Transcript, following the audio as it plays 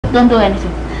Don't do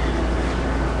anything.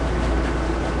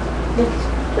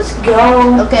 Just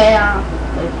go. Okay,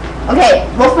 okay,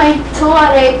 Wolfman 2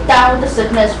 out of 8, Down with the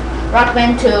Sickness, Rock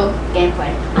Band 2,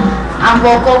 gameplay. I'm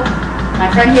vocal, my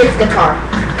friend here is guitar.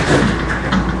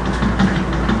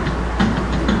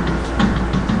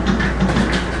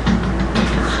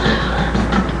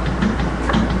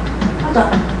 What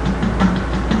the?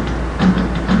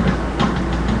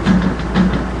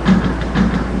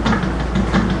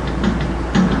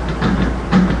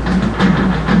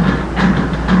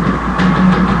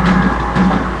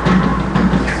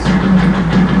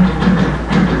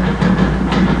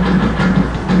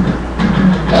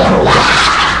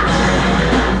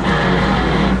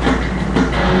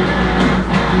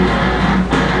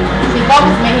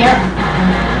 With me here.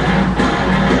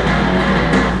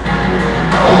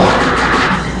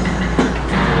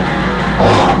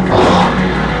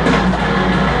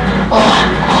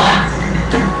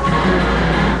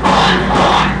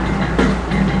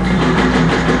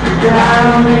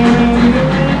 Drowning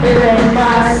in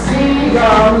my sea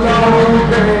of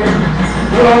loathing,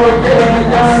 broken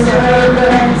the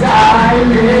servants I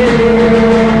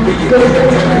live.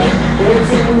 It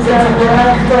seems that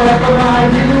breath of my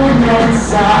human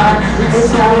side is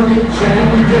slowly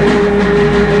changing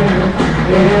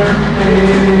in me.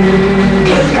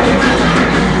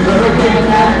 Looking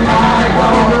at my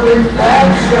own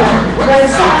reflection, when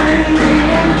suddenly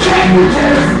it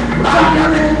changes,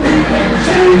 suddenly it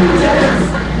changes.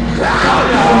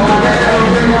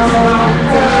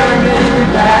 Turning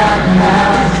back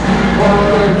now, for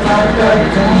another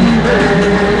demon.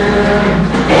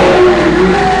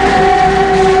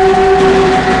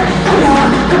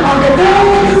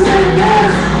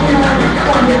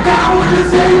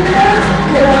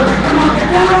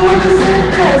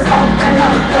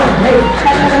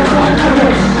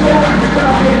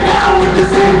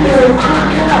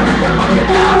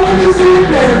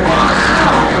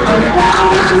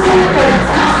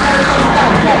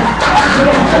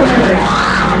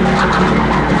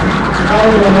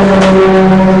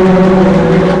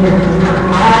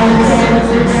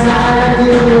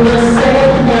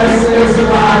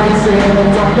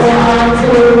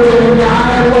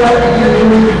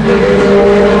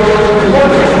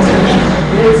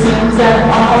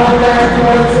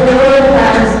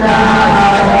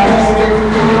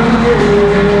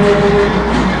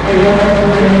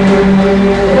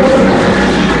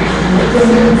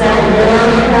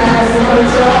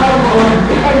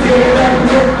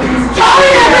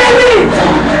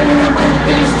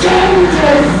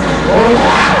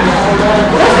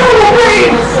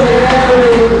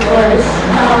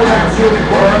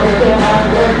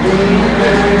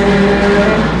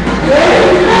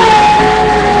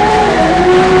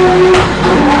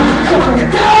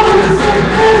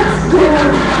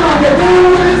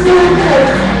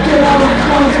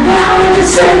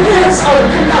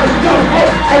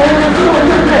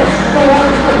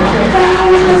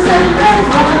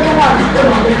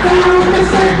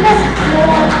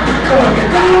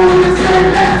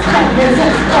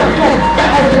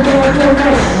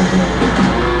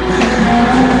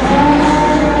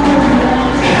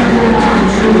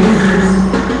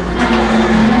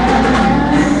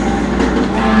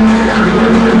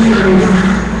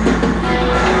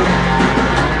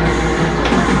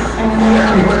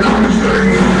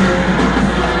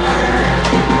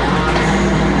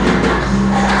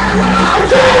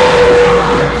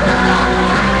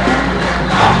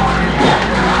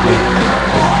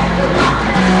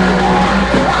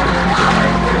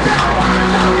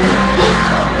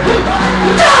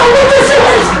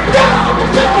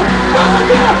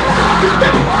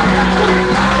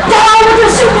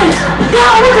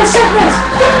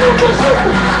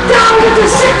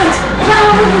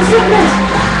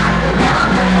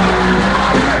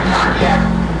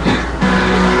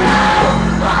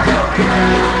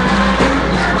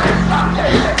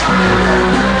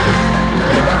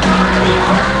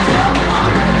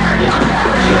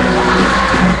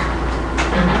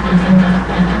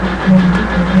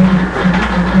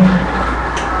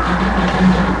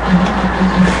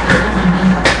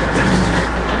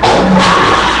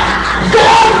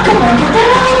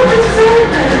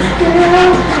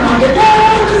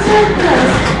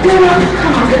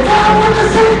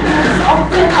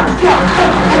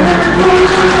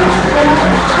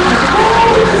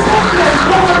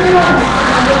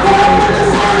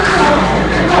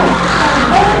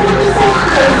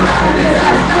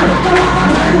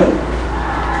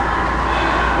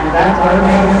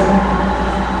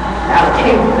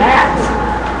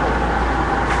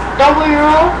 Don't we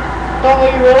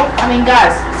roll? I mean,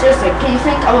 guys, seriously, can you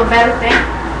think of a better thing?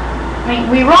 I mean,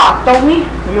 we rock, don't we?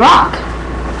 We rock.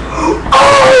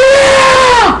 Oh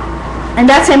yeah! And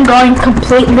that's him going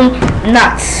completely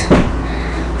nuts.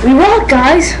 We rock,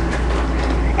 guys.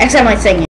 Except my singing.